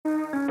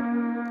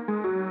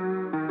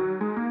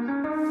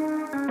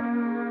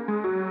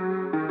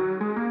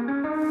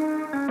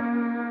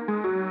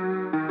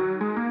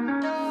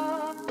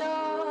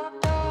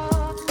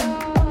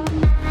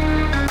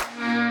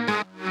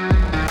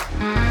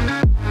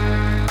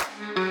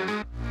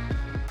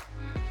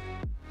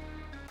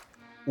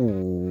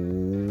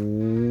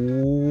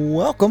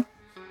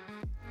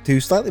to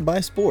Slightly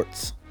Biased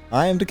Sports.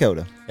 I am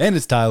Dakota. And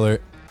it's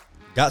Tyler.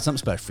 Got something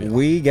special for you.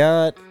 We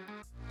got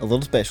a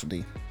little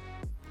specialty.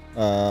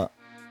 We're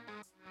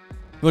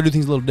going to do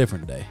things a little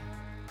different today.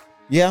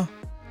 Yeah,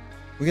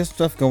 we got some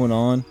stuff going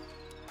on,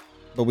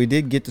 but we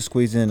did get to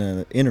squeeze in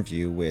an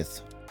interview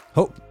with...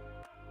 Who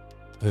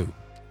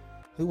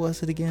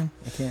was it again?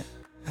 I can't...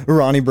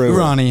 Ronnie Brewer.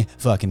 Ronnie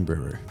fucking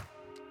Brewer.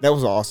 That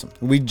was awesome.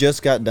 We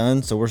just got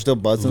done, so we're still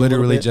buzzing a little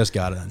Literally bit. just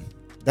got done.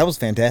 That was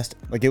fantastic.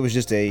 Like, it was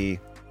just a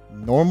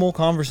normal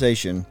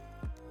conversation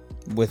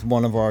with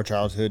one of our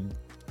childhood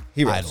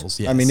heroes. Idols,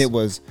 yes. I mean, it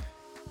was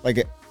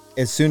like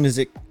as soon as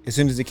it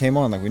came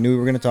on, like we knew we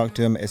were going to talk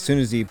to him. As soon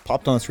as he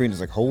popped on the screen, it was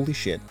like, holy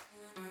shit.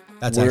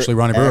 That's actually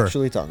Ronnie Brewer.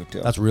 Actually talking to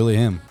him. That's really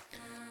him.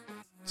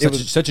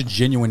 Such a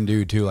genuine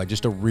dude too. Like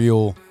just a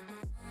real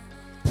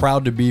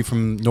proud to be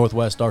from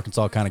Northwest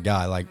Arkansas kind of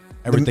guy. Like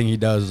everything he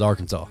does is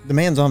Arkansas. The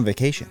man's on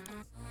vacation.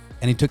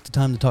 And he took the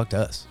time to talk to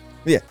us.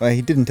 Yeah, well,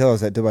 he didn't tell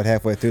us that until about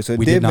halfway through, so it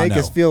We did not make know.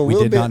 us feel a We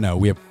little did bit. not know.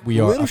 We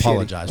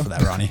apologize shitty. for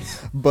that, Ronnie.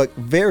 But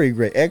very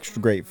great, extra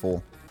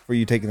grateful for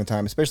you taking the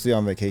time, especially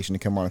on vacation, to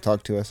come on and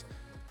talk to us.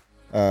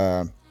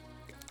 I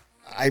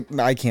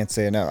can't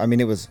say enough. I mean,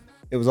 it was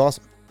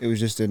awesome. It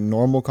was just a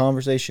normal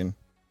conversation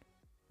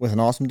with an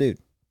awesome dude.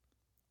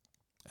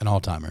 An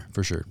all-timer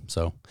for sure.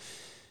 So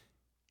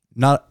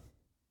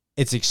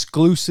it's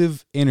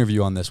exclusive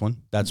interview on this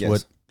one. That's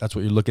what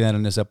you're looking at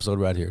in this episode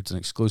right here. It's an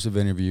exclusive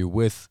interview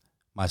with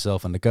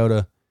myself and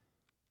Dakota.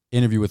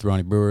 Interview with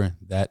Ronnie Brewer.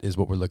 That is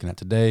what we're looking at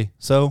today.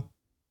 So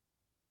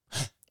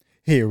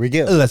here we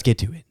go. Let's get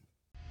to it.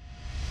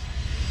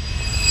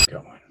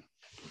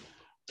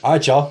 All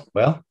right, y'all.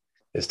 Well,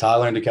 it's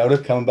Tyler and Dakota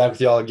coming back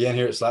with y'all again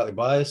here at Slightly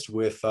Biased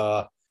with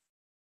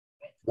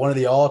one of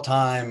the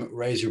all-time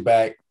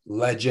Razorback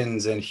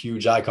legends and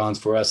huge icons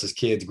for us as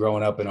kids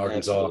growing up in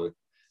Arkansas.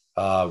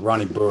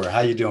 Ronnie Brewer. How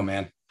you doing,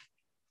 man?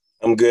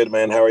 I'm good,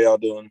 man. How are y'all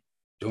doing?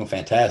 Doing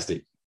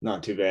fantastic.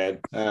 Not too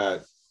bad.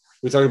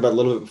 We talked about it a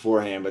little bit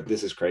beforehand, but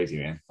this is crazy,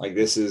 man. Like,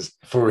 this is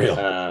for real.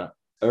 I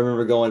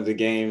remember going to the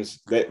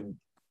games. That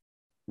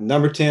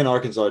number 10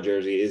 Arkansas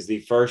jersey is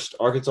the first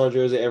Arkansas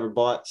jersey I ever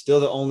bought. Still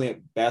the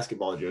only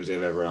basketball jersey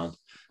I've ever owned.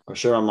 I'm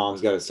sure my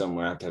mom's got it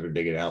somewhere. I have to have her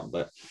dig it out.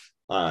 But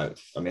I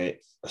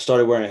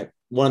started wanted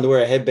to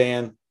wear a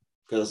headband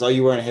because I saw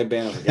you wearing a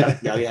headband. I was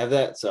like, gotta have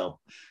that. So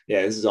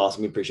yeah, this is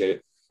awesome. We appreciate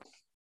it.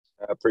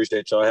 I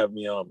appreciate y'all having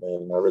me on,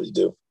 man. I really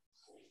do.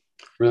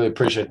 Really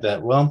appreciate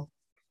that. Well,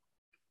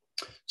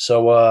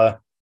 so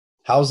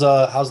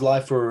how's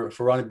life for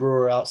Ronnie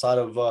Brewer outside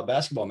of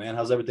basketball, man?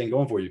 How's everything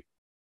going for you?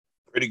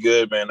 Pretty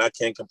good, man. I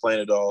can't complain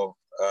at all.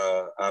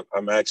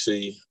 I'm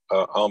actually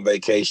on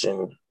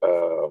vacation.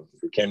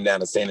 We came down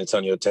to San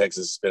Antonio,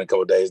 Texas. Spent a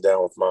couple of days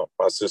down with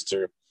my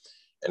sister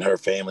and her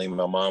family.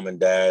 My mom and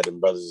dad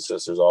and brothers and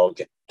sisters all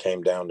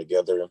came down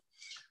together.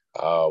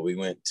 We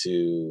went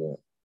to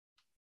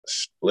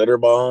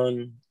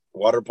Schlitterbahn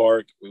Water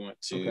Park. We went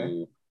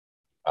to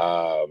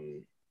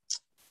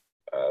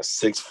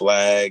Six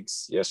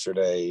Flags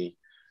yesterday.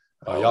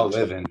 Oh, y'all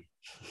living.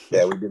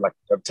 Yeah, we did like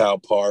a reptile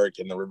park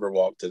and the river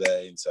walk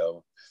today. And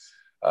so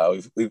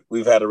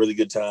we've had a really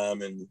good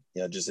time and,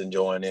 just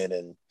enjoying it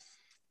and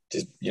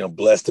just,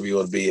 blessed to be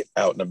able to be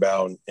out and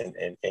about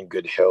and in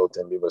good health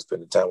and be able to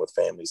spend the time with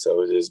family.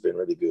 So it has been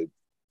really good.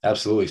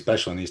 Absolutely.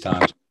 Especially in these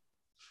times.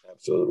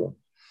 Absolutely.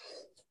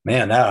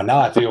 Man, now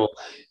I feel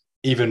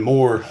even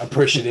more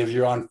appreciative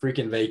you're on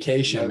freaking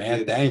vacation, man.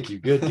 Dude. Thank you.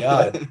 Good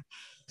God.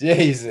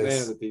 Jesus.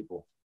 Man of the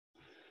people.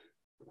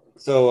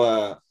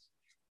 So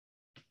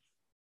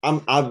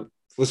I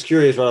was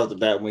curious right off the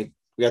bat when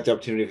we got the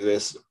opportunity for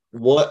this.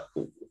 What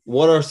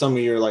are some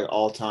of your like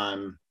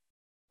all-time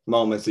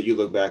moments that you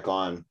look back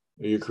on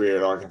in your career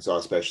at Arkansas,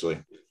 especially?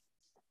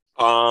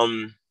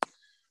 I'm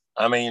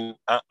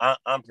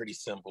pretty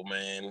simple,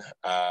 man.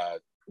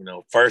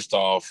 First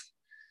off,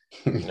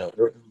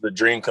 the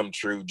dream come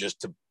true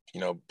just to,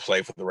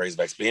 play for the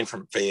Razorbacks, being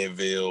from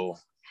Fayetteville,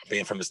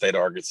 being from the state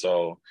of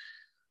Arkansas,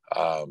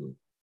 and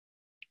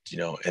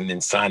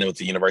then signing with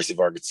the University of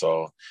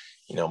Arkansas.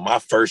 My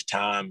first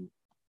time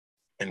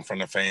in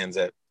front of fans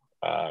at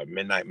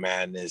Midnight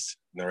Madness,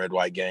 the Red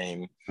White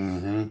game,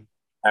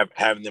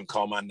 having them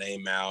call my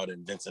name out,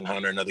 and Vincent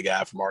Hunter, another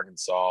guy from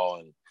Arkansas,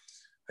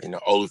 and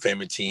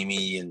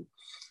Olufemi-Matimi, and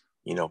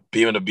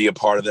being able to be a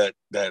part of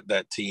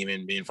that team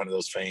and be in front of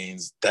those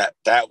fans,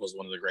 that was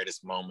one of the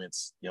greatest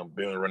moments. Being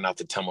able to run out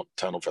the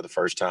tunnel for the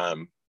first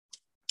time,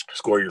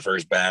 score your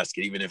first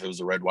basket, even if it was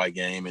a red white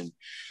game, and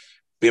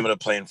being able to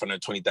play in front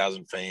of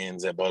 20,000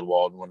 fans at Bud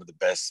Walton, one of the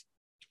best,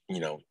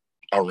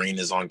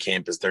 arenas on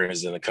campus there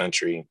is in the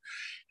country.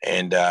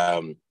 And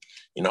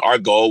our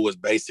goal was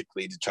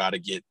basically to try to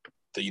get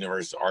the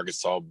University of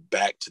Arkansas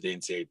back to the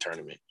NCAA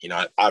tournament.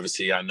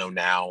 Obviously I know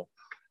now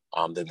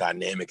the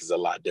dynamic is a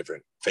lot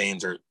different.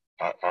 Fans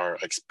are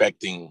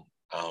expecting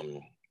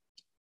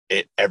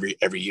it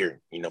every year,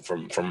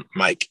 from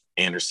Mike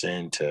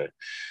Anderson to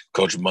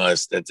Coach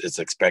Must. It's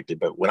expected.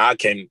 But when I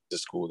came to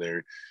school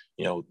there,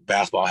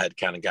 basketball had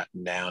kind of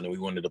gotten down and we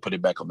wanted to put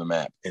it back on the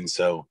map. And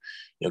so,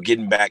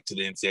 getting back to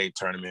the NCAA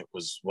tournament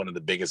was one of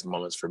the biggest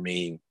moments for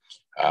me.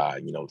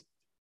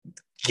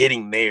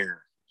 Getting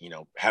there,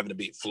 having to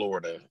beat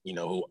Florida,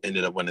 who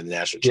ended up winning the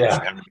national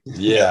championship.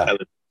 Yeah.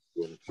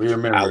 We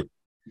remember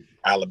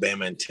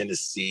Alabama and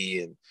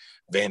Tennessee and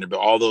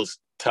Vanderbilt, all those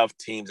tough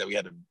teams that we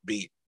had to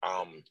beat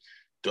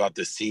throughout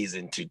the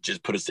season to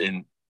just put us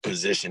in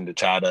position to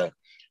try to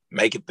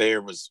make it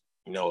there was,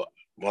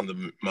 one of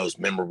the most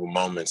memorable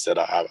moments that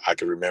I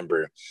could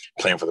remember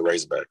playing for the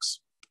Razorbacks.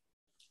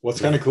 What's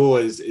kind of cool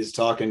is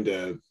talking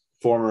to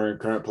former and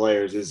current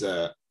players is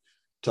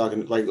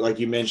talking like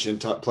you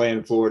mentioned, playing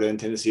in Florida and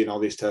Tennessee and all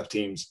these tough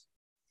teams.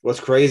 What's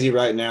crazy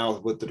right now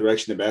with the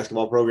direction the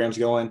basketball program's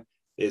going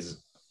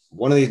is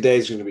one of these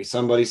days going to be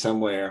somebody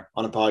somewhere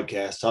on a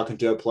podcast talking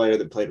to a player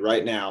that played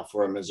right now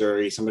for a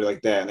Missouri, somebody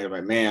like that. And they're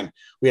like, man,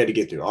 we had to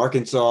get through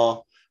Arkansas.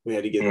 We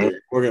had to get through.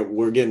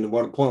 We're getting to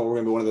one point where we're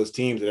going to be one of those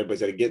teams that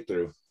everybody's got to get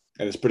through.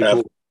 And it's pretty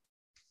cool.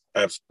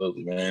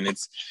 Absolutely, man.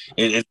 It's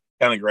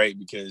kind of great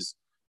because,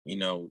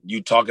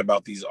 you talk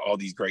about all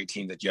these great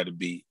teams that you had to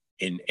beat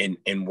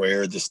and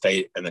where the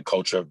state and the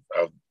culture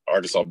of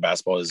Arkansas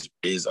basketball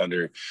is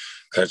under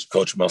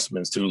Coach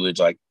Musselman's tutelage.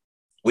 Like,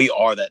 we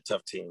are that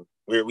tough team.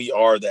 We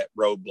are that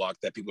roadblock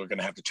that people are going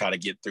to have to try to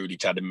get through to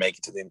try to make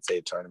it to the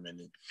NCAA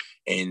tournament.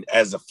 And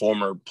as a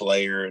former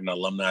player and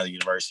alumni of the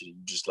university, you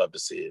just love to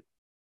see it.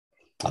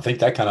 I think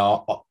that kind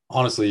of,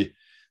 honestly,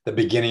 the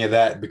beginning of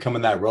that,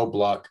 becoming that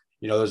roadblock,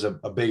 there's a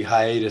big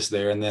hiatus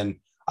there. And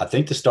then I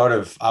think the start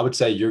of, I would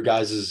say, your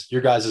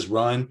guys'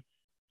 run,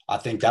 I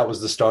think that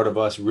was the start of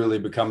us really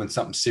becoming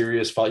something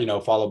serious,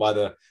 followed by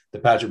the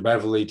Patrick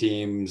Beverly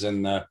teams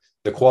and the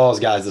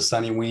Qualls guys, the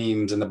Sonny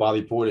Weems and the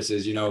Bobby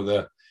Portises,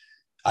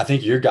 I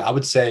think I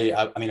would say,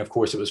 I mean, of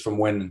course, it was from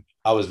when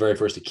I was very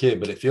first a kid,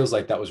 but it feels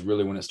like that was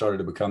really when it started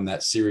to become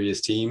that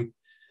serious team.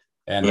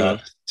 And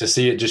to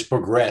see it just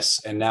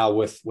progress. And now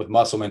with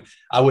Musselman,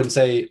 I wouldn't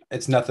say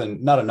it's not a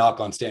knock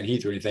on Stan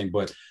Heath or anything,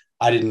 but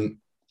I didn't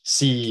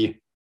see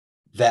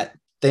that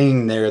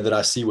thing there that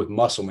I see with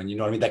Musselman. You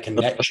know what I mean? That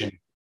connection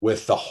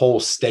with the whole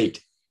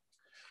state.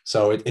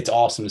 So it's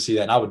awesome to see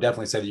that. And I would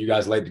definitely say that you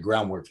guys laid the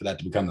groundwork for that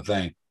to become the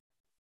thing.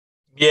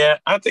 Yeah,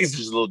 I think it's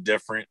just a little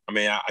different. I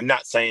mean, I'm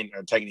not saying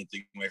or taking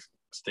anything away from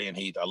Stan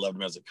Heath. I loved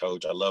him as a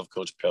coach. I love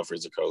Coach Pelfrey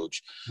as a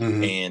coach.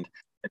 Mm-hmm. And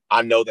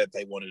I know that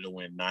they wanted to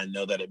win. And I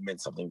know that it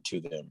meant something to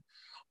them.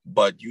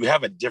 But you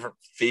have a different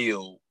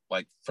feel,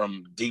 like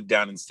from deep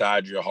down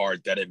inside your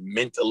heart, that it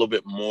meant a little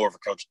bit more for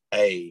Coach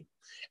A.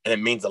 And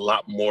it means a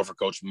lot more for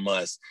Coach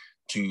Must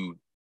to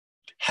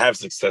have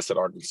success at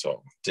Arkansas,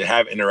 to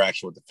have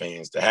interaction with the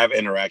fans, to have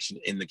interaction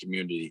in the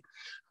community,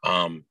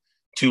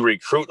 to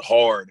recruit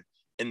hard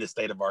in the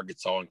state of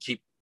Arkansas and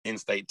keep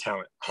in-state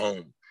talent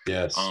home.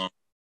 Yes. And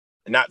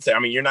not say, I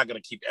mean, you're not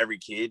going to keep every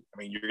kid. I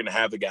mean, you're going to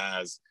have the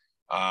guys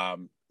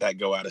that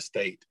go out of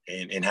state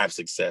and have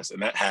success.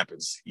 And that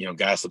happens,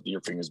 guys slip through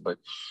your fingers, but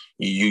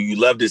you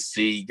love to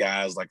see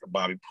guys like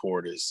Bobby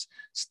Portis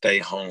stay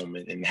home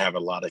and have a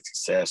lot of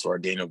success, or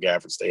Daniel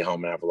Gafford stay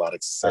home and have a lot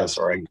of success,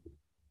 Absolutely. or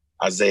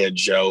Isaiah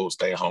Joe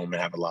stay home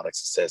and have a lot of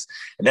success.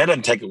 And that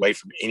doesn't take away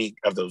from any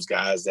of those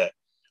guys that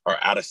are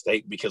out of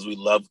state, because we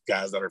love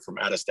guys that are from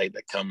out of state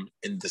that come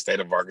in the state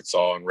of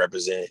Arkansas and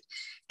represent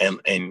and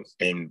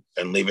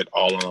leave it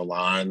all on the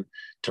line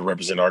to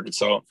represent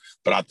Arkansas.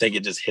 But I think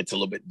it just hits a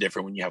little bit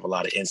different when you have a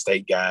lot of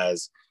in-state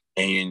guys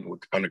and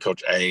under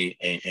Coach A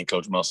and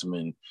Coach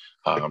Musselman,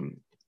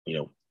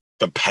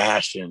 the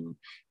passion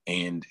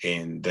and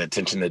the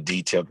attention to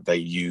detail that they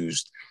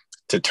used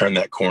to turn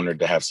that corner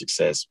to have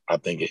success. I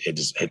think it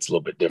just hits a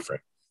little bit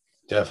different.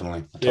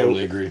 Definitely. I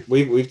totally agree.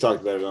 We've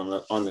talked about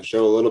it on the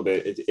show a little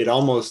bit. It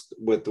almost,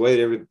 with the way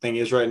that everything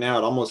is right now,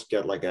 it almost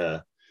got like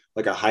a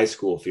high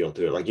school feel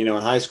to it. Like, in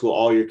high school,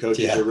 all your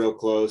coaches are real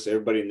close.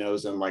 Everybody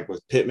knows them. Like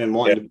with Pittman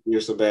wanting to be here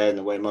so bad and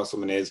the way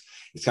Musselman is,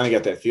 it's kind of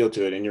got that feel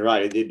to it. And you're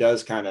right. It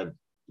does kind of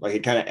like,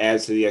 it kind of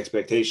adds to the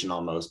expectation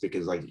almost,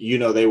 because like,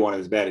 they want it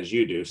as bad as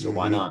you do. So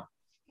why not?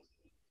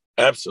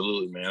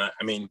 Absolutely, man.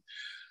 I mean,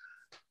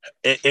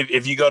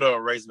 if you go to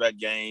a Razorback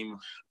game,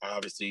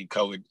 obviously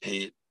COVID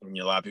hit and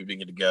a lot of people didn't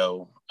get to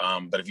go.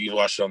 But if you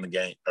watch it on the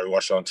game or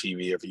watch it on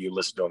TV, or if you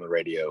listen to it on the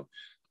radio,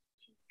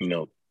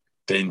 the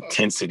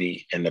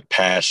intensity and the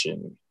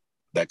passion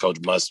that Coach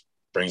Must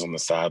brings on the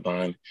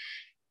sideline,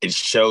 it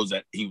shows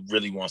that he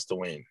really wants to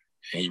win.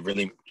 And he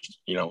really,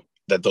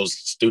 that those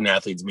student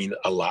athletes mean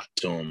a lot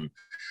to him.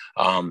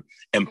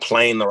 And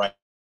playing the right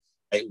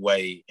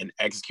way and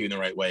executing the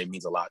right way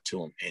means a lot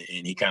to him.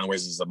 And he kind of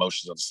wears his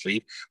emotions on his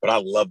sleeve. But I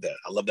love that.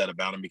 I love that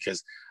about him,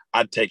 because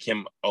I'd take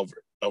him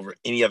over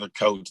any other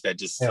coach that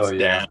just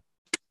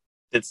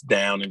sits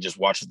down and just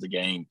watches the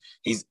game.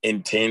 He's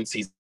intense.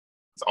 He's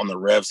on the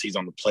refs. He's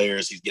on the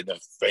players. He's getting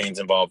the fans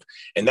involved.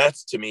 And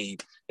that's, to me,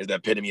 is the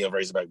epitome of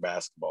Razorback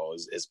basketball,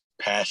 is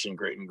passion,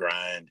 grit, and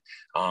grind,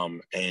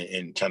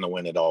 and trying to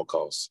win at all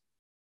costs.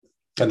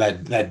 And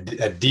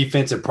that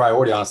defensive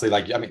priority, honestly,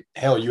 like, I mean,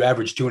 hell, you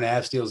average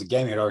 2.5 steals a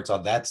game here at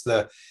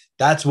Arkansas.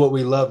 That's what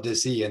we love to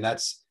see. And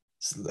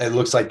it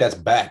looks like that's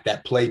back,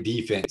 that play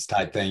defense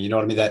type thing. You know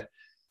what I mean? That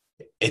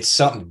it's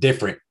something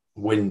different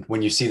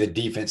when you see the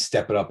defense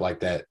step it up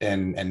like that.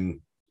 And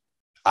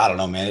I don't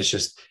know, man. It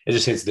just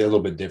hits a little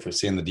bit different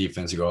seeing the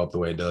defense go up the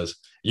way it does.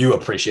 You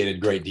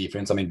appreciated great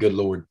defense. I mean, good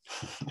Lord.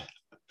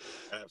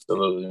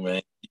 Absolutely,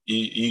 man.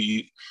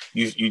 You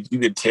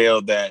could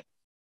tell that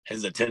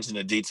his attention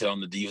to detail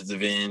on the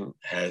defensive end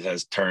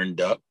has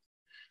turned up.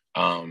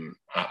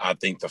 I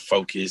think the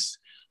focus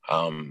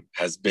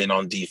has been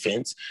on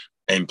defense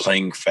and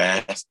playing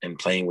fast and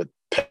playing with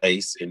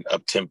pace and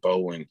up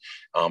tempo, and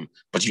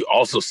but you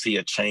also see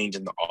a change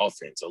in the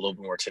offense, a little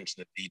bit more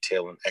attention to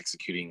detail and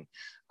executing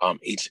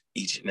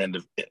each and end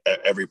of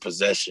every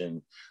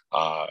possession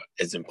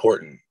is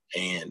important.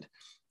 And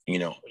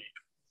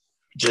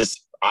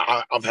just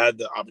I've had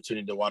the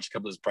opportunity to watch a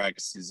couple of his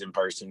practices in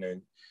person,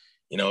 and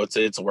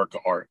it's a work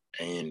of art.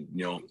 And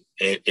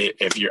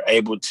if you're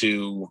able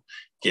to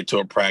get to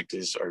a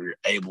practice, or you're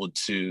able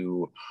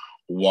to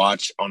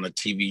watch on a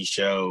TV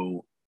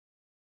show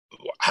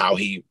how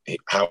he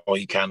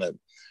kind of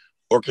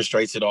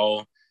orchestrates it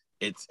all,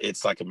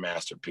 it's like a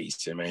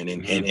masterpiece, man.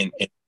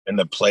 And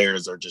the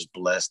players are just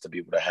blessed to be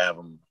able to have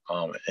him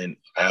and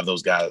have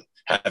those guys,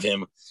 have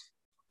him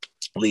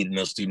leading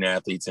those student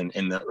athletes and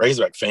the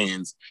Razorback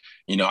fans.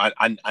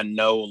 I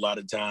know a lot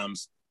of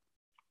times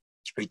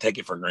we take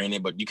it for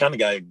granted, but you kind of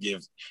got to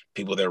give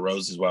people their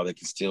roses while they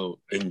can still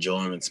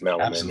enjoy them and smell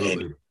them.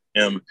 Absolutely.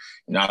 And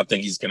I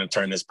think he's going to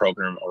turn this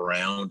program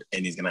around,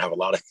 and he's going to have a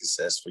lot of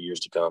success for years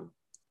to come.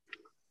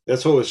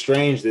 That's what was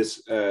strange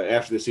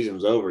after the season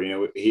was over.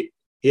 He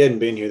hadn't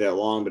been here that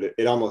long, but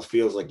it almost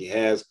feels like he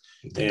has.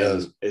 It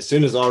does. As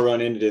soon as our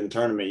run ended in the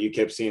tournament, you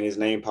kept seeing his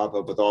name pop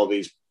up with all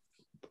these,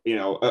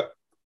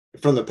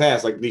 from the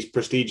past, like these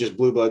prestigious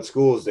blue blood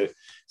schools that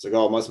it's like,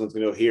 oh, Muslim's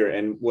going to go here.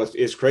 And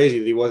it's crazy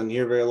that he wasn't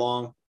here very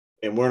long,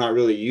 and we're not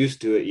really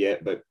used to it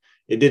yet, but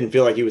it didn't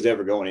feel like he was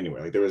ever going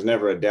anywhere. Like there was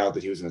never a doubt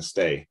that he was going to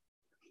stay.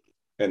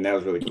 And that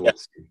was really cool. Yeah.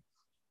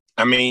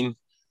 I mean,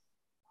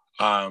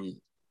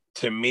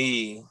 to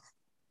me,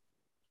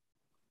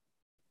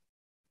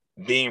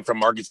 being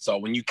from Arkansas,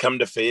 when you come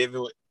to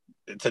Fayetteville,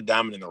 it's a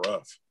diamond in the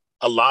rough.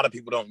 A lot of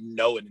people don't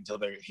know it until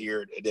they're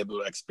here, they're able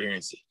to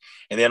experience it.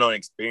 And they don't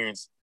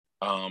experience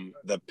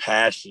the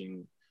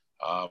passion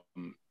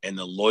and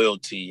the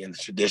loyalty and the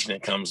tradition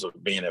that comes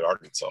with being at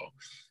Arkansas.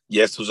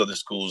 Yes, those other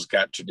schools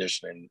got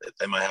tradition and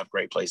they might have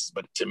great places,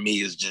 but to me,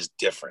 it's just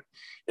different.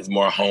 It's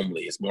more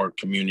homely. It's more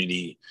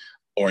community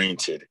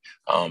oriented.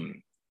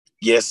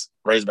 Yes,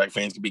 Razorback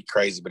fans can be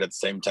crazy, but at the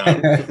same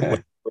time,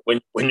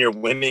 when you're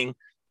winning,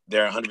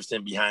 they're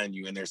 100% behind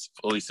you and they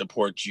fully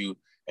support you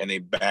and they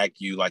back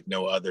you like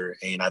no other.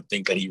 And I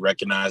think that he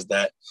recognized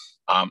that.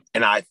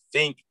 And I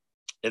think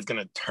it's going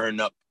to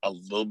turn up a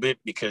little bit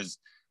because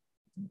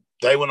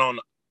they went on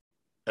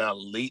an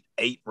Elite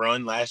Eight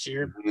run last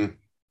year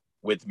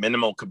with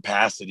minimal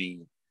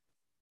capacity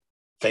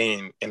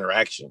fan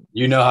interaction.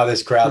 You know how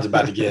this crowd's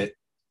about to get.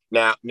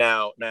 Now,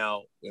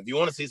 if you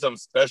want to see something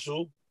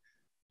special,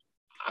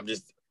 I'm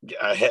just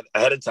ahead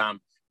of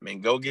time. I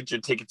mean, go get your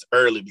tickets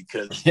early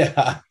because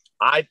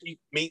I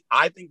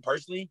think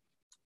personally,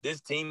 this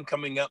team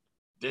coming up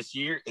this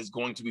year is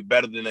going to be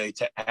better than they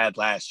had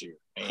last year,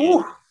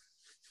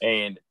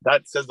 and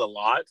that says a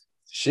lot.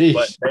 Sheesh.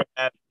 But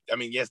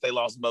yes, they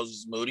lost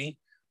Moses Moody,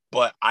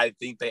 but I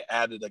think they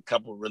added a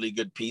couple really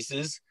good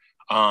pieces,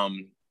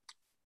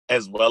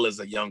 as well as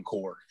a young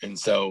core, and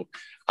so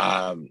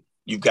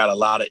you've got a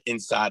lot of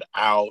inside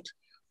out,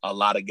 a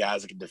lot of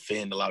guys that can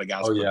defend, a lot of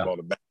guys who can ball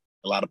the back,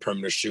 a lot of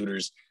perimeter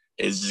shooters.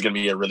 It's just going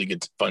to be a really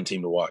good, fun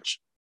team to watch.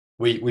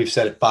 We've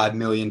said it 5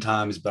 million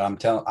times,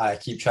 but I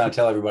keep trying to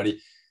tell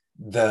everybody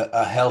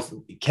health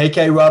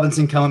KK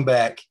Robinson coming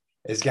back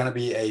is going to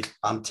be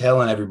I'm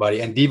telling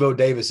everybody, and Devo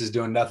Davis is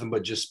doing nothing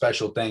but just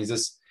special things.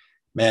 This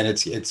man, it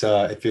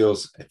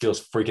feels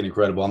freaking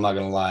incredible. I'm not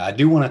going to lie.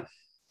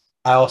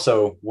 I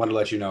also want to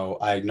let you know,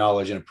 I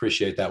acknowledge and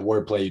appreciate that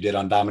wordplay you did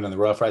on Diamond in the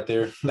Rough right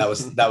there. That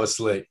was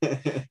slick.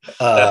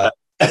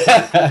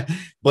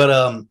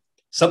 But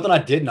something I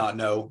did not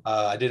know,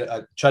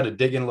 I tried to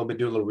dig in a little bit,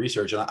 do a little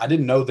research, and I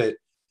didn't know that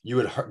you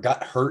had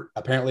got hurt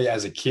apparently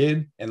as a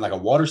kid in like a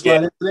water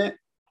slide incident.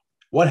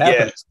 What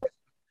happened? Yeah.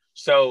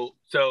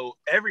 So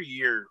every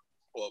year,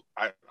 well,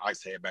 I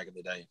say it back in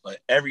the day, but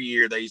every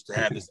year they used to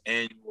have this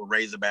annual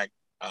Razorback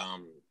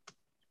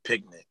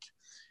picnic,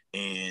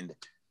 and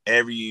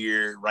every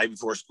year right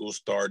before school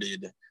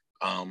started,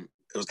 it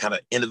was kind of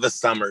end of the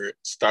summer,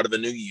 start of the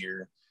new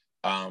year.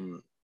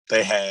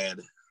 They had,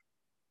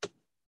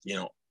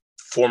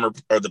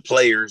 the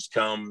players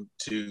come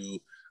to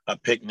a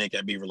picnic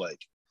at Beaver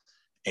Lake.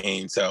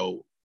 And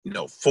so,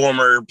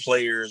 former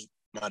players,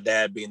 my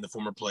dad being the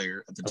former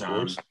player at the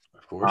time,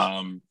 of course.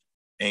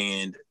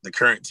 And the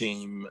current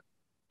team,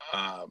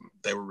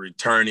 they were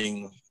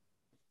returning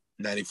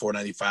 94,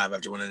 95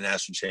 after winning the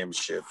national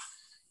championship.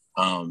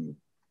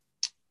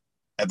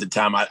 At the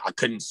time, I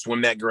couldn't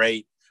swim that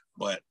great,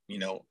 but,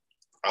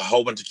 a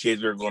whole bunch of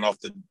kids. We were going off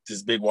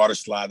this big water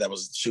slide that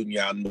was shooting you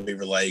out in the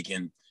Beaver Lake,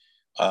 and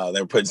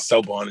they were putting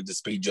soap on it to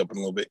speed you up a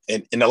little bit.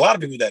 And a lot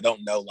of people that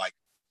don't know, like,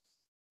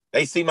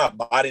 they see my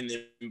body in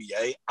the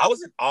NBA. I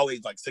wasn't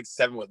always like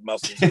 6'7" with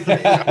muscles.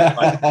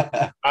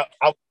 I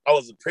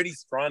was a pretty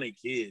scrawny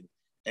kid.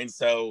 And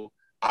so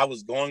I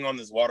was going on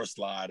this water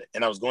slide,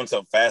 and I was going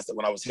so fast that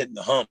when I was hitting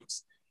the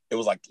humps, it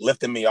was like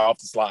lifting me off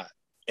the slide.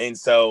 And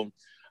so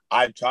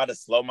I tried to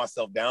slow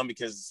myself down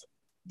because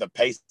the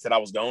pace that I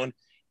was going,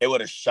 it would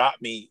have shot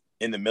me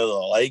in the middle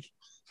of the lake.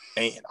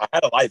 And I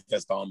had a life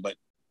vest on, but,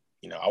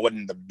 you know, I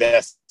wasn't the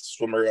best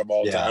swimmer of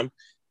all time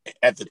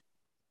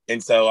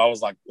and so I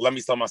was like, let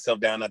me slow myself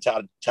down. I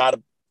tried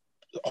to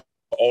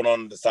hold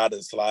on to the side of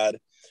the slide,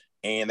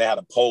 and they had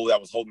a pole that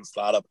was holding the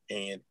slide up,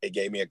 and it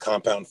gave me a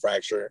compound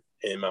fracture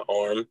in my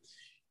arm.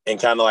 And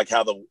kind of like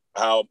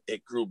how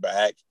it grew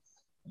back,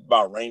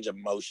 my range of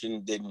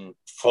motion didn't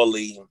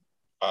fully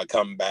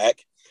come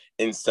back.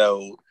 And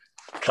so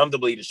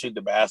comfortably to shoot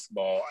the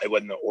basketball, it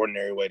wasn't the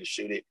ordinary way to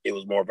shoot it. It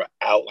was more of an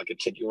out, like a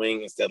chicken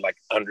wing, instead of like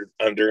under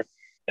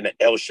in an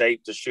L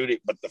shape to shoot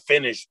it. But the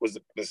finish was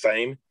the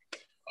same.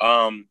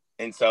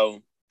 And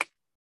so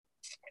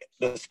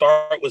the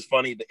start was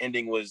funny. The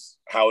ending was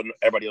how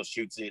everybody else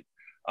shoots it.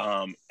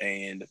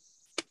 And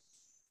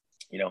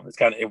you know, it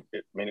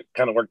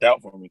kind of worked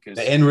out for me because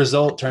the end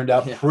result turned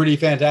out pretty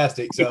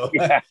fantastic. So,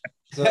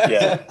 So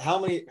how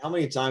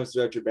many times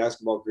throughout your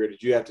basketball career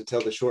did you have to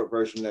tell the short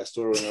version of that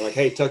story when they're like,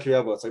 hey, tuck your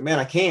elbow? It's like, man,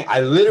 I can't. I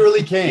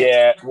literally can't.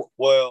 Yeah.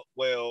 Well,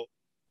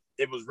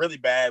 it was really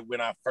bad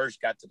when I first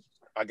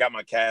I got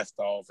my cast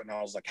off, and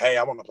I was like, hey,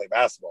 I want to play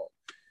basketball.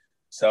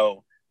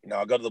 So, you know,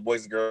 I go to the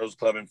Boys and Girls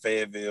Club in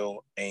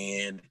Fayetteville,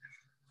 and,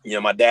 you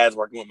know, my dad's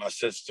working with my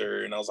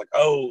sister, and I was like,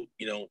 oh,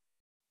 you know,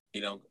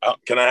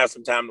 can I have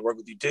some time to work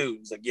with you too?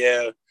 He's like,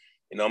 yeah,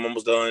 you know, I'm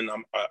almost done.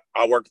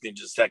 I'll work with you in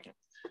just a second.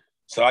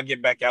 So I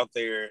get back out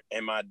there,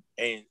 and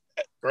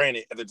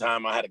granted, at the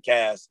time I had a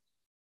cast.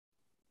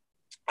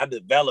 I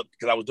developed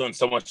because I was doing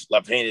so much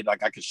left-handed.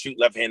 Like, I could shoot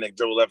left-handed,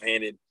 dribble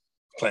left-handed,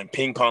 playing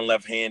ping pong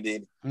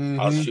left-handed.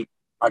 Mm-hmm.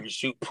 I could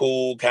shoot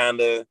pool,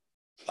 kind of,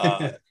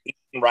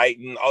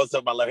 writing, all this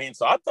stuff by left hand.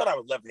 So I thought I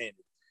was left-handed.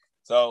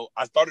 So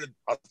I started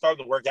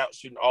to work out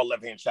shooting all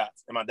left-hand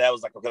shots. And my dad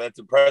was like, okay, that's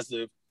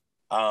impressive.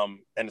 And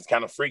it's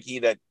kind of freaky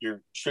that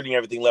you're shooting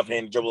everything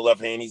left-handed, dribble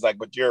left-hand. He's like,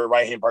 but you're a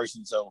right-hand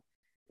person, so,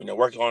 you know,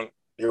 work on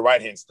your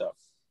right-hand stuff.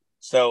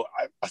 So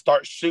I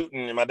start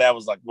shooting, and my dad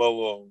was like,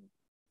 whoa,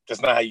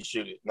 that's not how you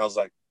shoot it. And I was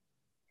like,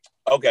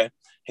 okay.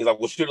 He's like,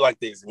 well, shoot it like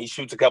this. And he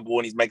shoots a couple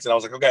when he's making it. I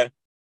was like, okay.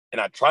 And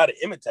I try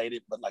to imitate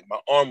it, but like my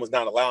arm was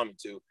not allowing me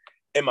to.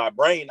 In my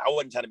brain, I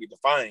wasn't trying to be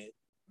defiant,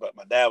 but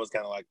my dad was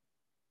kind of like,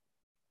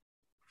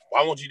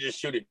 why won't you just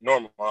shoot it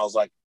normal? And I was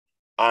like,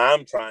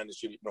 I'm trying to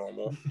shoot it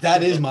normal.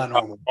 That is my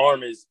normal. My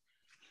arm this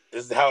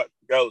is how it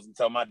goes. And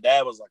so my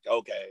dad was like,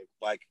 okay,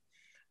 like,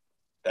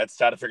 let's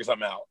try to figure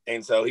something out.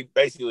 And so he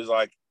basically was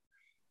like,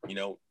 you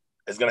know,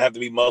 it's going to have to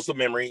be muscle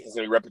memory. It's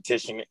going to be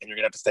repetition, and you're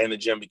going to have to stay in the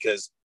gym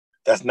because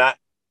that's not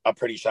a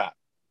pretty shot.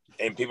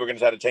 And people are going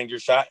to try to change your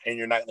shot, and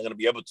you're not going to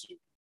be able to.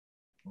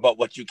 But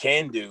what you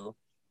can do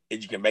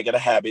is you can make it a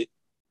habit,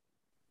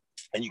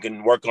 and you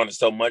can work on it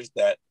so much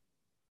that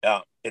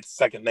it's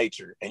second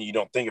nature and you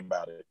don't think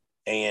about it.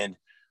 And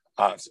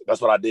so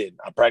that's what I did.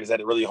 I practiced at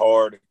it really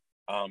hard.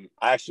 I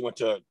actually went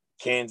to a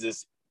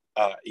Kansas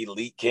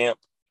elite camp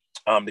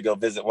to go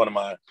visit one of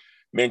my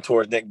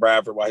mentors, Nick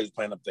Bradford, while he was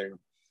playing up there.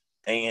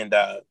 And,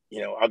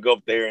 you know, I'll go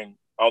up there, and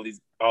all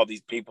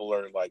these people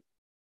are like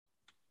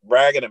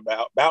bragging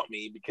about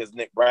me because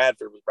Nick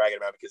Bradford was bragging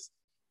about me because,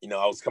 you know,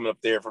 I was coming up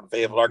there from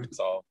Fayetteville,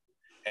 Arkansas.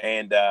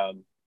 And,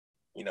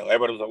 you know,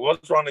 everybody was like,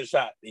 what's wrong with the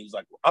shot? And he was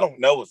like, well, I don't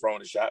know what's wrong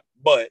with the shot,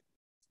 but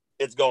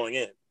it's going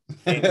in.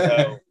 And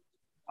so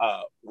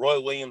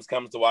Roy Williams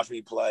comes to watch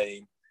me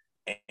play,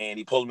 and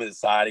he pulled me to the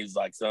side. He was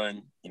like,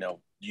 son, you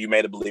know, you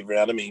made a believer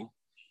out of me.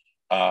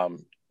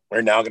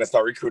 We're now going to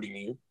start recruiting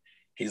you.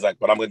 He's like,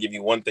 but I'm going to give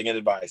you one thing of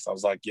advice. I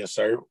was like, yes,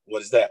 sir.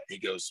 What is that? He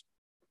goes,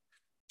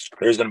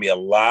 there's going to be a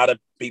lot of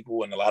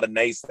people and a lot of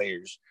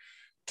naysayers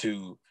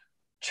to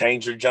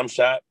change your jump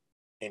shot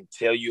and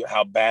tell you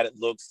how bad it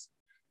looks.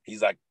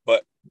 He's like,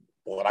 but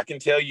what I can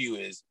tell you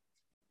is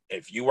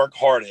if you work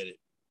hard at it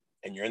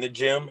and you're in the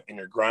gym and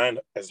you're grind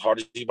as hard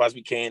as you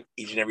possibly can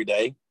each and every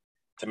day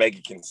to make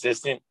it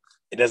consistent,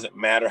 it doesn't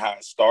matter how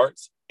it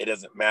starts. It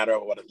doesn't matter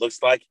what it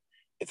looks like.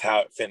 It's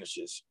how it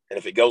finishes. And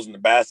if it goes in the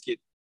basket,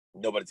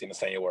 nobody's going to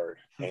say a word.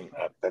 And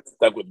that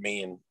stuck with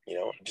me, and, you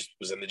know, I just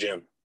was in the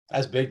gym.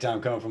 That's big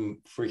time coming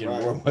from freaking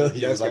Right. Roy Williams.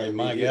 That's I mean,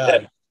 my Yeah,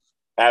 God.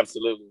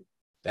 absolutely.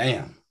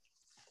 Damn.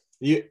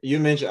 You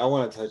mentioned, I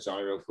want to touch on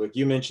it real quick.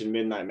 You mentioned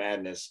Midnight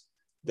Madness.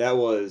 That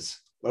was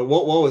like,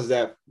 what was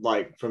that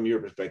like from your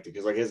perspective?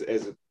 Because like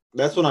as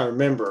that's when I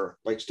remember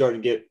like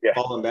starting to get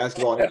following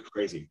basketball. It was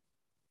crazy.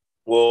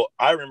 Well,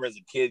 I remember as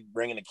a kid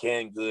bringing a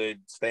canned good,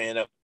 staying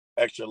up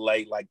extra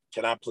late. Like,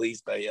 can I please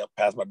stay up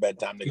past my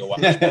bedtime to go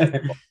watch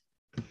basketball?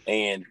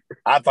 And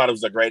I thought it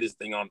was the greatest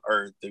thing on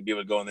earth to be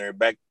able to go in there.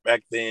 Back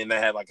then, they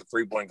had like a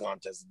 3-point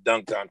contest,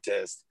 dunk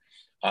contest,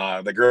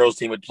 The girls'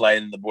 team would play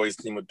and the boys'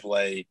 team would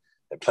play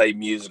and play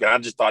music. And I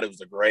just thought it was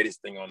the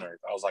greatest thing on earth.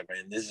 I was like,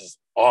 man, this is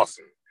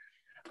awesome.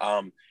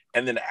 And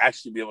then to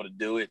actually be able to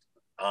do it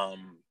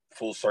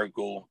full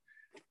circle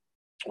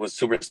was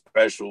super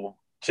special,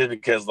 just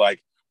because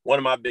like one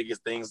of my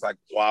biggest things, like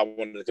why I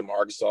wanted to come to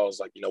Arkansas is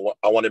like,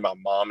 I wanted my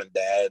mom and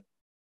dad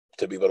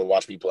to be able to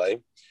watch me play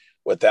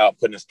without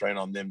putting a strain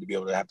on them to be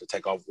able to have to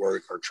take off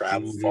work or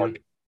travel far to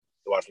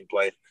watch me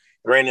play.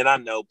 Granted, I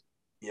know,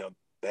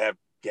 they have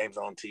games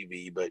on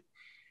TV, but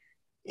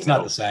it's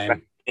not the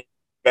same.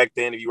 Back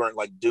then, if you weren't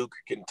like Duke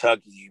or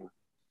Kentucky,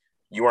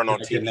 you weren't on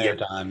TV in their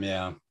time,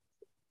 yeah.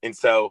 And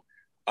so,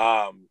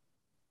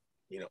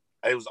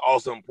 it was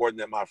also important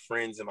that my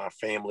friends and my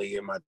family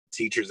and my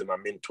teachers and my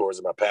mentors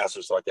and my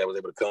pastors like that was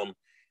able to come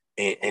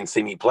and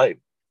see me play,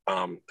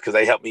 because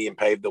they helped me and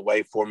paved the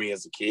way for me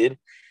as a kid.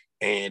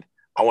 And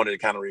I wanted to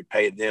kind of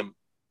repay them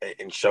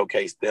and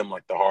showcase them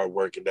like the hard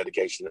work and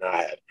dedication that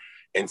I had.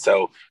 And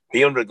so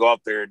being able to go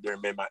up there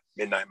during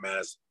midnight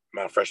mass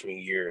my freshman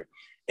year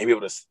and be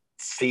able to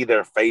see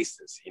their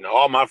faces,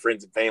 all my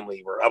friends and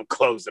family were up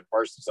close in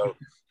person. So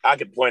I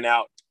could point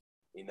out,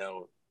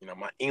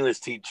 my English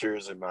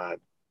teachers and my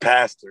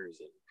pastors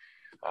and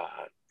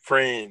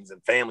friends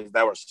and families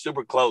that were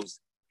super close,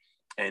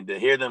 and to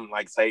hear them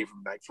say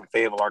from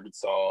Fayetteville,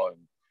 Arkansas, and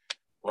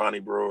Ronnie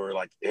Brewer,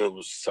 it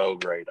was so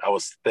great.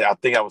 I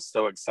think I was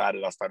so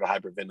excited I started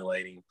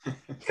hyperventilating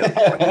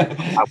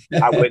because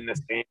I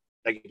witnessed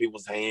taking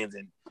people's hands,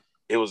 and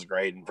it was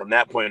great. And from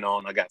that point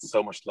on, I got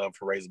so much love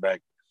for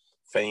Razorback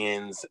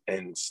fans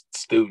and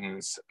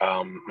students.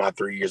 My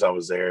 3 years I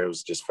was there, it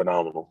was just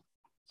phenomenal.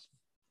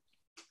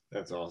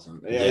 That's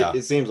awesome. Yeah.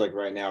 It seems like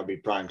right now would be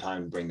prime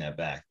time to bring that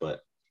back, but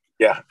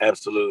yeah,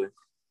 absolutely.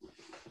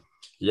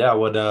 Yeah,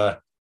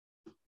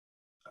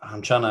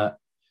 I'm trying to.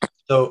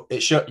 So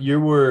you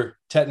were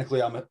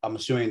technically, I'm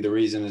assuming the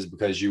reason is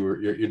because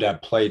your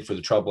dad played for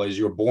the Trailblazers.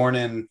 You were born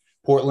in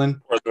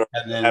Portland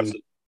and then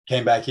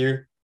came back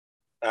here.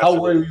 Absolutely. How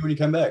old were you when you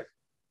came back?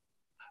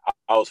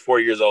 I was 4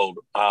 years old.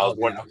 I was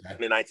born in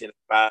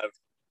 1995,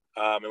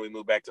 and we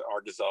moved back to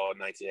Arkansas in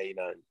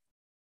 1989.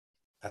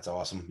 That's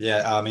awesome.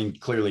 Yeah, I mean,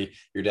 clearly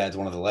your dad's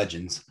one of the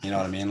legends. You know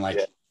what I mean?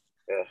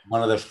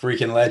 One of the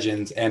freaking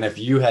legends. And if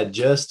you had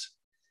just,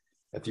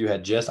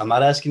 I'm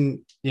not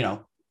asking,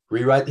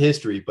 rewrite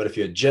history, but if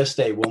you had just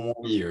stayed one more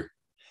year.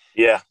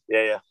 Yeah.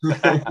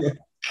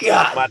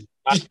 God.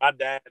 My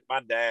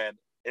dad,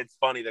 it's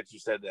funny that you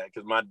said that,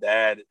 because my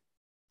dad,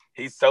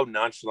 he's so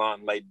nonchalant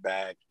and laid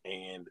back,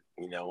 and,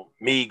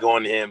 me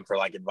going to him for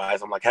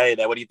advice, I'm like, hey,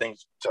 Dad, what do you think?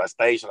 Should I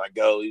stay? Should I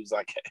go? He was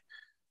like,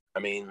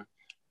 I mean,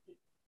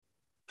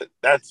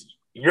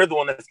 you're the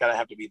one that's gotta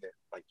have to be there.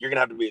 You're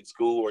gonna have to be at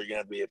school, or you're gonna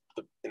have to be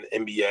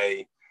in the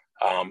NBA.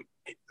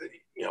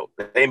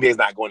 The NBA is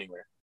not going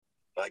anywhere.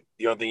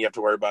 The only thing you have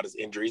to worry about is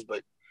injuries,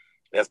 but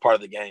that's part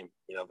of the game.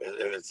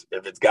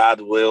 If it's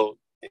God's will,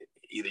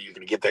 either you're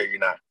gonna get there or you're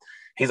not.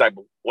 He's like,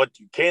 but what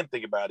you can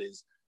think about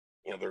is,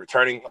 they're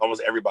returning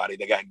almost everybody.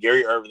 They got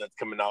Gary Irvin that's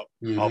coming out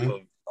off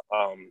of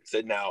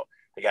sitting out.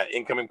 They got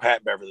incoming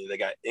Pat Beverly. They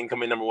got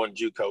incoming number one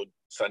JUCO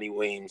Sonny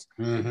Weems.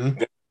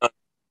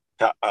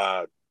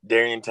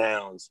 Darian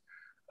Towns,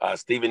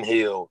 Stephen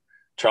Hill,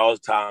 Charles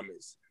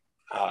Thomas.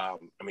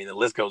 The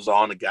list goes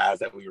on, the guys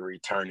that we were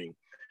returning.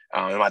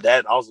 And my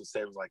dad also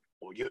said, was like,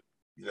 well,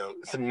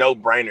 it's a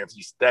no-brainer. If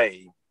you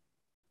stay,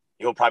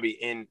 you'll probably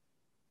end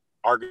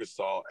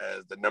Arkansas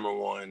as the number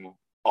one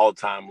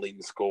all-time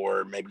leading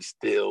scorer, maybe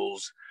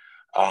steals.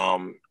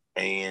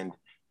 And,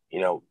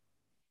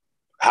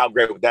 how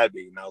great would that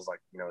be? And I was like,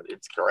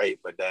 it's great,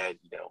 but Dad,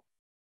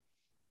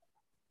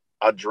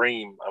 a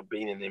dream of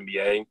being in the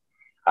NBA,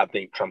 I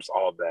think trumps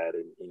all of that.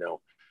 And,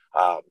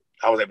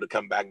 I was able to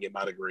come back and get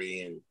my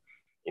degree, and,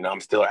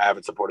 I'm still an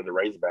avid supporter of the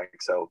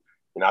Razorbacks. So,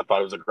 I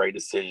thought it was a great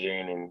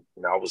decision, and,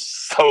 I was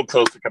so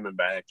close to coming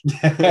back.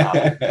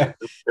 It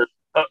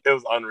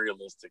was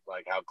unrealistic,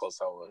 how close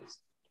I was.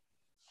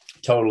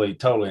 Totally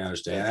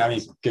understand. I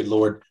mean, good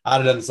Lord, I'd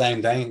have done the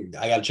same thing.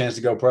 I got a chance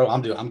to go pro.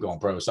 I'm going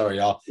pro. Sorry,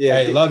 y'all.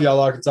 Yeah, hey, love y'all,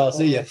 Arkansas.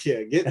 See ya.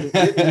 Yeah, getting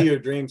to your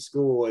dream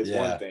school is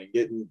one thing.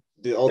 Getting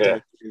the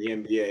ultimate in the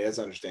NBA, that's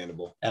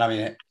understandable. And I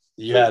mean,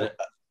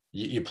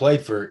 you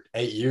played for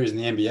 8 years in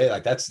the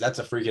NBA. That's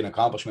a freaking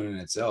accomplishment in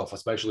itself,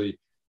 especially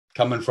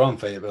coming from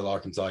Fayetteville,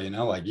 Arkansas.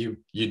 You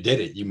did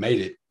it. You made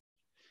it.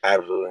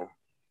 Absolutely.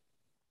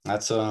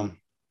 That's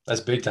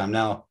big time.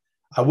 Now,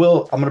 I'm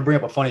going to bring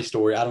up a funny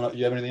story. I don't know.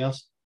 You have anything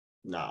else?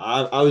 No,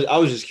 I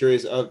was just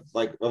curious of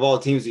all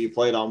the teams that you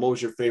played on, what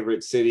was your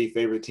favorite city,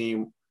 favorite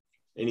team?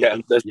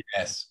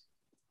 Yes.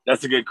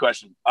 That's a good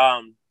question.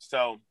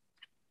 So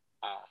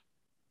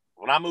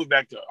when I moved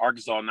back to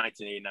Arkansas in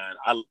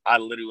 1989, I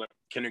literally went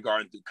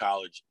kindergarten through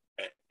college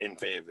in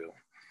Fayetteville.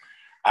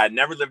 I had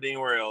never lived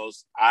anywhere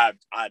else. I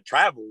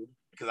traveled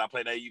because I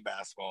played AU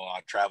basketball.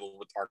 I traveled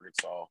with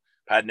Arkansas.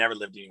 I had never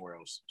lived anywhere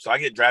else. So I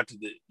get drafted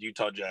to the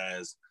Utah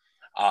Jazz.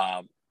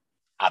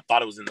 I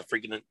thought it was in the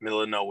freaking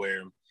middle of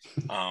nowhere.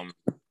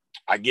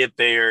 I get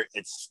there,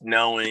 it's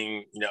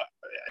snowing.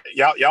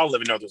 Y'all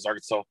live in Northwest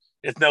Arkansas.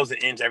 It snows an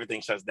inch,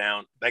 everything shuts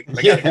down. They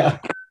gotta go.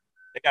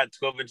 they got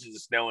 12 inches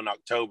of snow in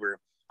October.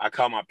 I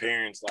call my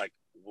parents, like,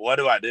 what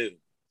do I do?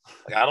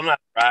 Like, I don't know how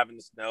to drive in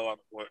the snow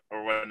or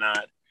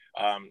whatnot.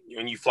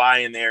 When you fly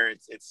in there,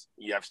 it's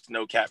you have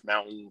snow-capped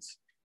mountains,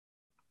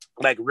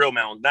 like real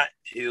mountains, not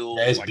hills.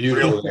 Yeah, it's like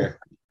beautiful there.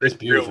 It's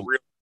beautiful. Real.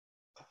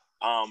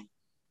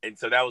 And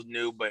so that was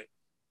new, but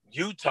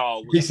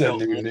Utah He was said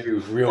felt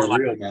real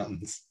like,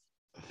 mountains.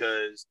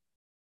 because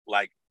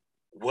like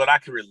what I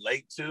could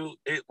relate to,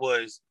 it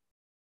was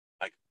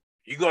like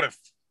you go to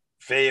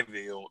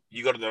Fayetteville,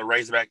 you go to the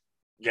Razorback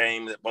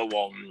game at Bo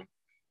Walton.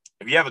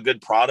 If you have a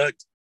good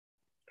product,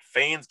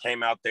 fans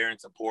came out there and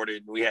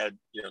supported. We had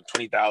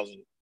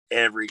 20,000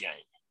 every game.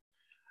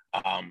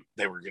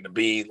 They were going to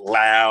be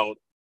loud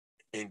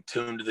and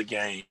tuned to the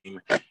game,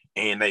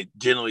 and they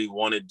generally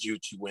wanted you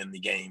to win the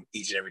game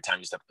each and every time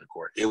you stepped on the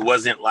court. It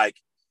wasn't like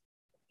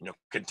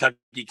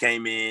Kentucky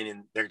came in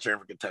and they're cheering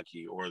for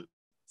Kentucky, or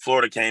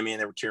Florida came in,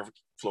 they were cheering for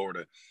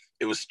Florida.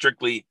 It was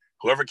strictly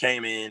whoever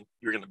came in,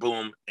 you're going to boo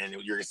them, and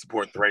you're going to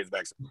support the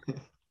Razorbacks.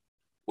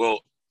 Well,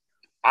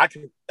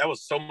 that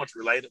was so much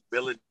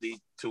relatability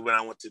to when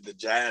I went to the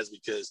Jazz,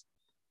 because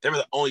they were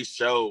the only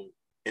show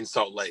in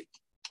Salt Lake.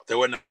 There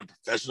wasn't a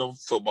professional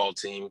football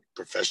team,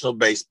 professional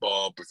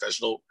baseball,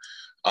 professional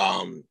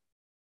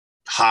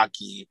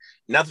hockey,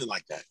 nothing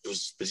like that. It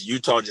was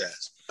Utah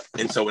Jazz.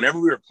 And so whenever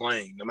we were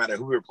playing, no matter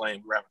who we were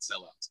playing, we were having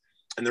sellouts.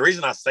 And the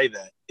reason I say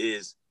that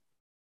is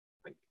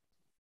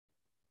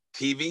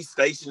TV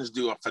stations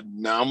do a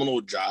phenomenal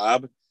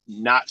job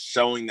not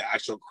showing the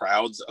actual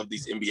crowds of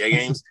these NBA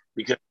games,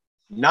 because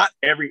not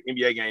every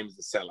NBA game is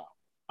a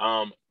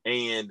sellout.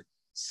 And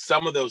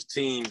some of those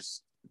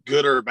teams,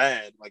 good or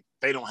bad, like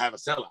they don't have a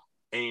sellout.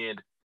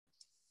 And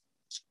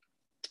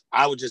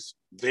I was just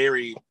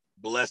very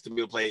blessed to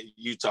be able to play at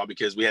Utah,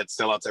 because we had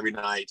sellouts every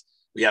night.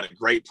 We had a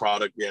great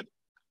product. We had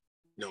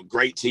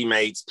great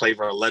teammates, played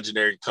for a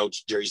legendary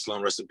coach, Jerry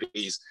Sloan, rest in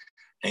peace.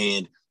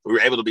 And we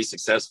were able to be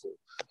successful.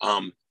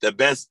 The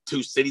best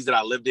two cities that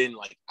I lived in,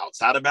 like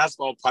outside of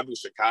basketball, probably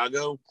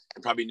Chicago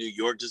and probably New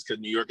York, just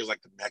because New York is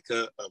like the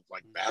mecca of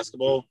like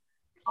basketball.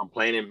 I'm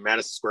playing in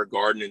Madison Square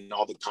Garden and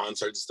all the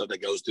concerts and stuff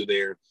that goes through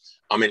there.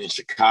 In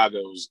Chicago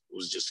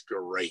was just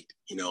great,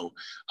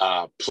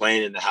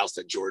 playing in the house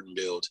that Jordan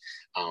built.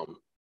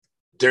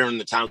 During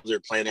the times they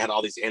were playing, they had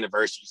all these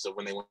anniversaries of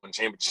when they won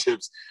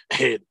championships.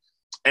 And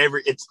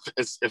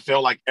it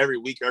felt like every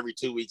week or every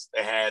 2 weeks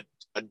they had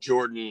a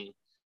Jordan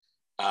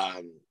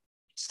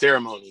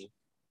ceremony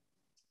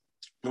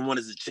in one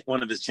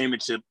of his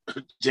championship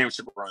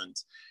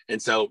runs.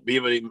 And so be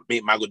able to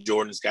meet Michael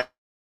Jordan, Scottie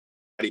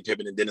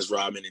Pippen, and Dennis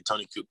Rodman, and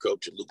Tony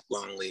Kukoc, and Luke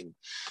Longley,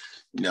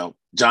 and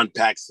John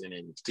Paxson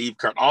and Steve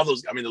Kerr, all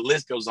those. I mean, the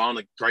list goes on.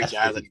 The great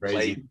guys that he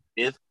played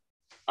with.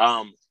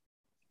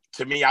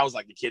 To me, I was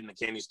like a kid in a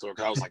candy store,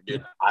 because I was like,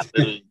 dude, I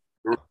literally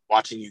grew up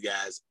watching you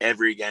guys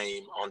every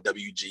game on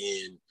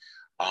WGN,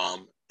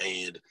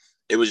 and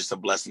it was just a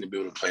blessing to be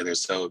able to play there.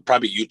 So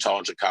probably Utah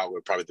and Chicago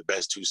were probably the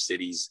best two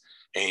cities,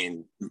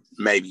 and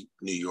maybe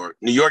New York.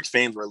 New York's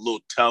fans were a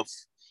little tough.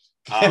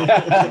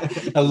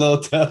 A little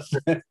tough.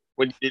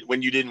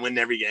 When you didn't win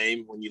every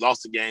game, when you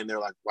lost a game, they're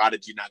like, why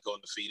did you not go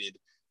undefeated?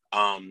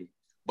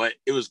 But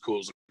it was cool. It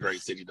was a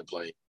great city to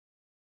play.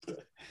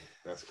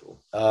 That's cool.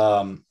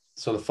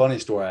 So the funny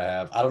story I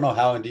have, I don't know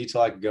how in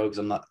detail I could go,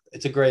 because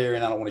it's a gray area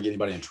and I don't want to get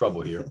anybody in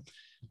trouble here.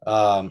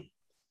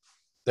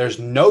 There's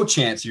no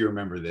chance you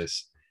remember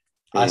this.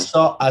 I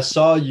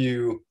saw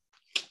you,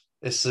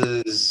 this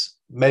is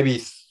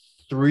maybe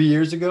 3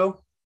 years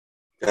ago.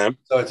 Yeah.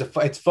 So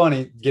it's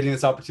funny getting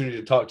this opportunity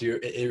to talk to you.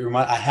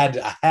 I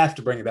have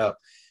to bring it up.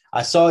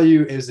 I saw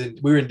you,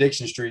 we were in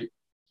Dixon Street.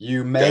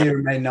 You may or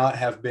may not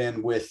have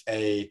been with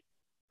a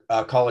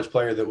college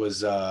player that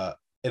was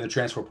in the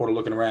transfer portal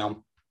looking around.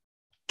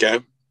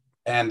 Okay.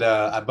 And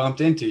I bumped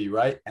into you,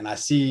 right? And I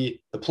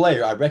see the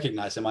player. I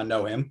recognize him. I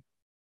know him.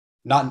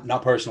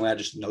 Not personally. I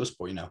just know the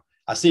sport,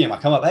 I see him. I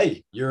come up,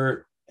 hey,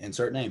 you're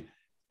insert name.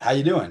 How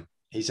you doing?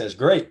 He says,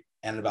 great.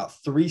 And about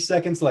 3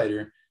 seconds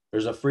later,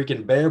 there's a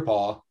freaking bear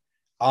paw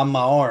on my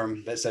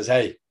arm that says,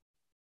 hey,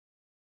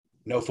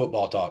 no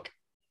football talk.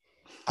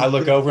 I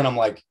look over and I'm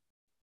like,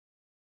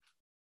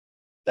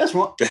 that's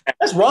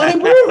Ronnie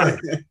Brewer.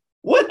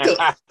 What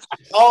the?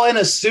 All in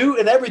a suit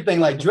and everything,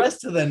 like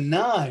dressed to the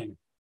nine.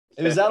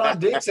 It was out on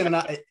Dixon, and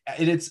I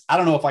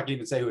don't know if I can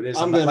even say who it is.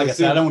 I don't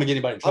want to get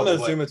anybody in trouble. I'm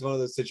gonna assume it's one of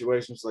those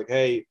situations like,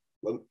 hey,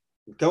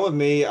 come with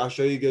me. I'll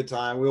show you a good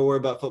time. We'll worry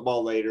about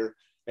football later.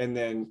 And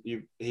then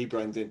he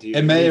runs into you.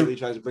 And he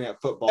tries to bring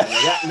up football.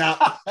 Like, no,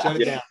 shut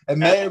it down. It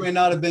may or may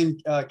not have been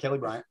Kelly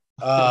Bryant.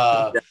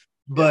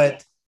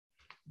 But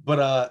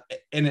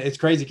and it's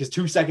crazy because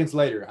 2 seconds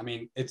later, I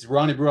mean, it's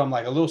Ronnie Brewer. I'm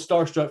like a little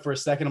starstruck for a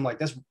second. I'm like,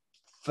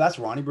 that's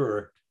Ronnie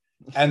Brewer.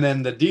 And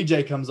then the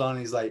DJ comes on and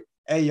he's like,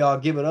 hey, y'all,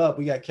 give it up.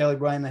 We got Kelly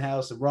Bryant in the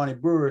house and Ronnie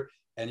Brewer.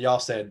 And y'all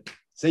said,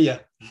 see ya.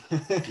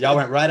 Y'all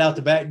went right out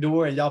the back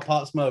door and y'all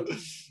popped smoke.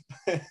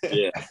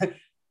 Yeah.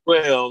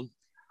 Well,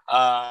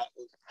 I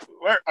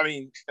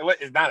mean,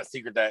 it's not a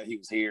secret that he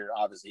was here.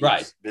 Obviously, he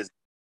was busy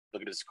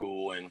looking at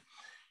school, and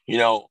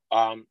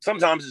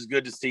sometimes it's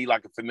good to see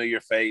like a familiar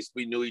face.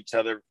 We knew each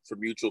other for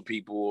mutual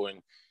people,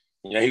 and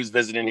he was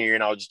visiting here,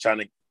 and I was just trying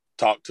to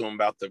talk to him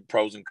about the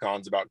pros and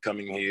cons about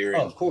coming here.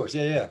 Oh, And of course,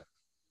 yeah.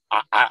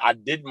 I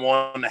didn't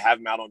want to have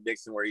him out on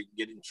Dixon where he could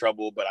get in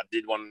trouble, but I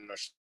did want to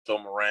show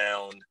him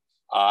around.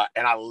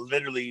 And I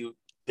literally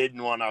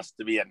didn't want us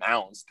to be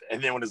announced.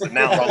 And then when it's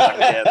announced, I was like,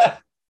 yeah,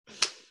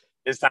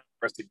 it's time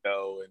for us to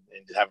go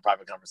and have a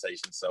private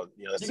conversation. So,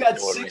 you got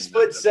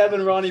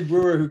 6'7" Ronnie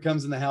Brewer who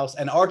comes in the house,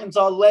 an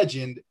Arkansas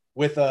legend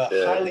with a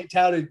highly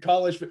touted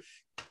college.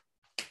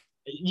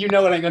 You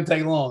know it ain't going to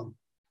take long.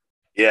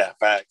 Yeah,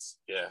 facts.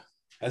 Yeah.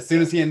 As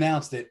soon as he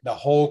announced it, the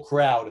whole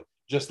crowd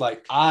just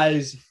like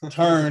eyes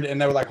turned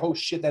and they were like, oh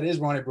shit, that is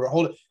Ronnie Brewer.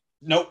 Hold it.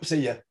 Nope. See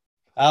ya.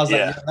 I was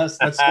like,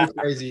 that's so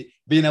crazy.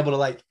 Being able to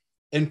like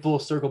in full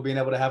circle, being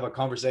able to have a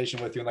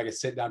conversation with you and like a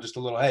sit down, just a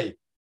little, hey,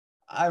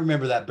 I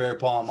remember that bear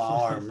paw on my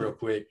arm real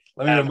quick.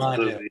 Let me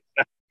remind you.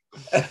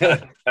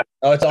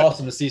 Oh, it's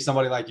awesome to see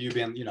somebody like you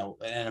being,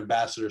 an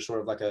ambassador,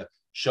 sort of like a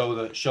show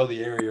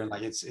the area. And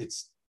like,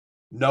 it's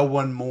no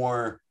one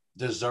more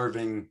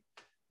deserving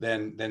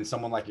than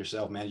someone like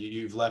yourself, man.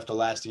 You've left a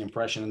lasting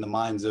impression in the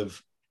minds of,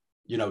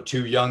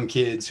 two young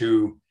kids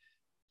who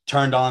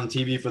turned on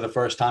TV for the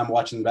first time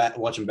watching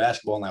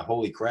basketball and like,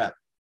 holy crap,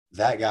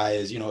 that guy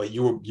is,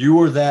 you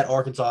were that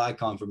Arkansas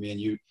icon for me. And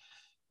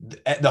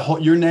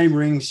your name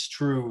rings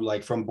true,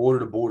 like from border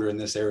to border in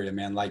this area,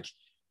 man. Like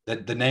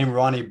the name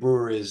Ronnie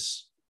Brewer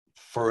is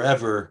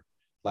forever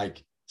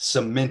like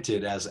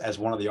cemented as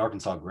one of the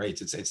Arkansas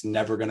greats. It's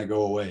never going to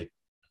go away.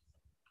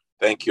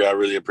 Thank you. I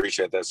really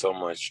appreciate that so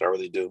much. I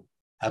really do.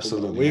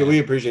 Absolutely. We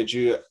appreciate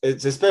you.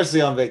 It's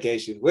especially on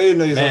vacation. We didn't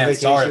know you was on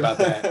vacation. Sorry about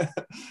that.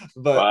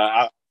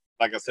 But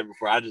like I said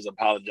before, I just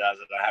apologize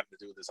that I have to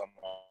do this on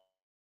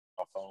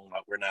my phone.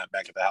 We're not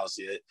back at the house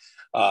yet.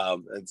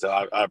 And so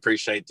I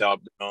appreciate y'all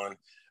doing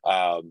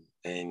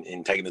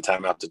and taking the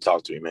time out to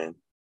talk to me, man.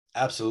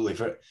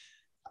 Absolutely.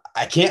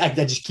 I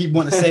just keep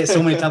wanting to say it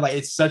so many times. Like,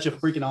 it's such a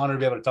freaking honor to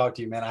be able to talk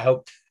to you, man. I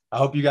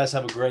hope you guys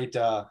have a great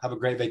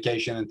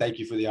vacation, and thank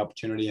you for the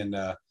opportunity. And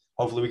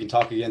hopefully we can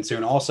talk again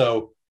soon.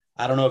 Also,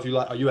 I don't know if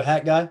are you a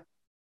hat guy?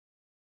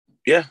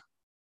 Yeah.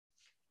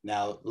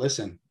 Now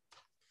listen,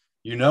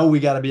 we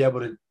got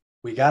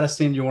to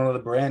send you one of the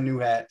brand new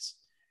hats.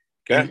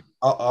 Okay.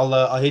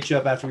 I'll hit you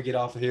up after we get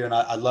off of here, and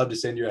I'd love to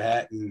send you a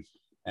hat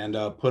and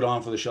put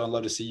on for the show. I'd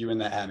love to see you in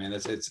that hat, man.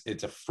 It's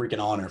a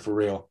freaking honor for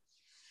real.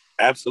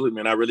 Absolutely,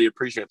 man. I really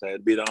appreciate that.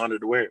 It'd be an honor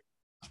to wear it.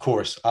 Of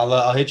course.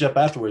 I'll hit you up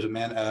afterwards,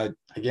 man.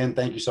 Again,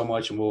 thank you so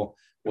much, and we'll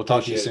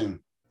talk to you soon.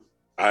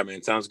 All right,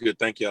 man. Sounds good.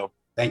 Thank y'all.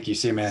 Thank you.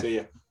 See you, man. See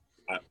ya.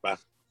 All right, bye.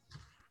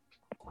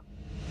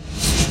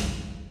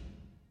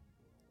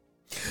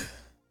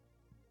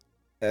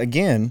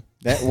 Again,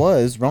 that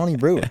was Ronnie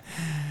Brewer.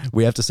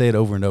 We have to say it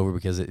over and over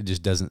because it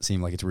just doesn't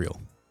seem like it's real.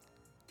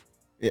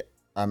 Yeah,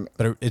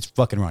 but it's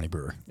fucking Ronnie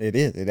Brewer. It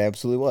is. It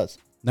absolutely was.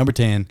 Number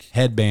 10,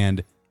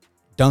 headband,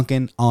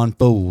 dunking on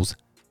fools,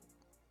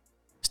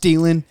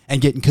 stealing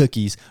and getting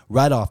cookies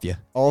right off you.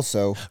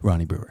 Also,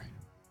 Ronnie Brewer.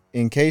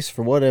 In case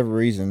for whatever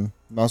reason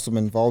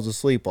Musselman falls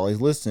asleep while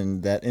he's listening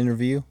to that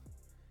interview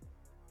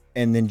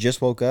and then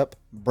just woke up,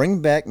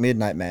 bring back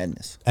Midnight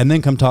Madness. And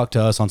then come talk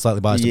to us on Slightly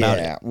Biased about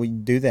it. Yeah, we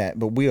do that,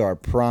 but we are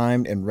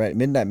primed and ready.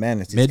 Midnight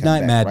Madness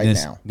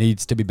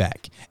needs to be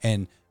back.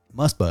 And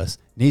Must Bus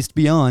needs to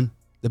be on.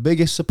 The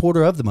biggest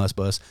supporter of the Must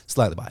Bus,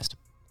 Slightly Biased.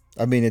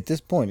 I mean, at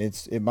this point,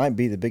 it might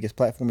be the biggest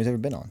platform he's ever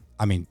been on.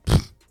 I mean,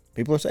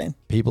 people are saying.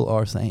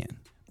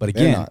 But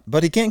again,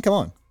 but he can't come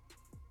on.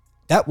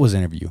 That was an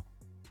interview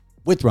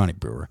with Ronnie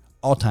Brewer,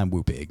 all-time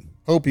Woo Pig.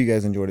 Hope you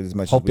guys enjoyed it as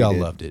much as we Hope y'all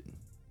did. loved it.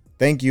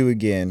 Thank you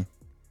again.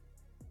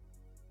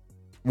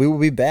 We will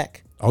be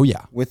back. Oh,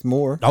 yeah. With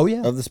more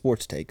of the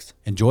sports takes.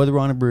 Enjoy the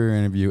Ronnie Brewer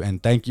interview,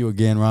 and thank you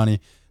again, Ronnie.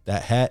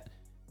 That hat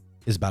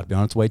is about to be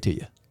on its way to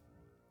you.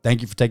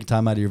 Thank you for taking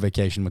time out of your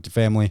vacation with your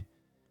family.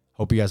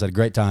 Hope you guys had a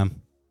great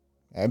time.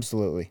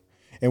 Absolutely.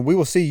 And we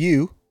will see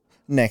you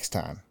next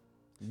time.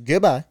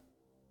 Goodbye.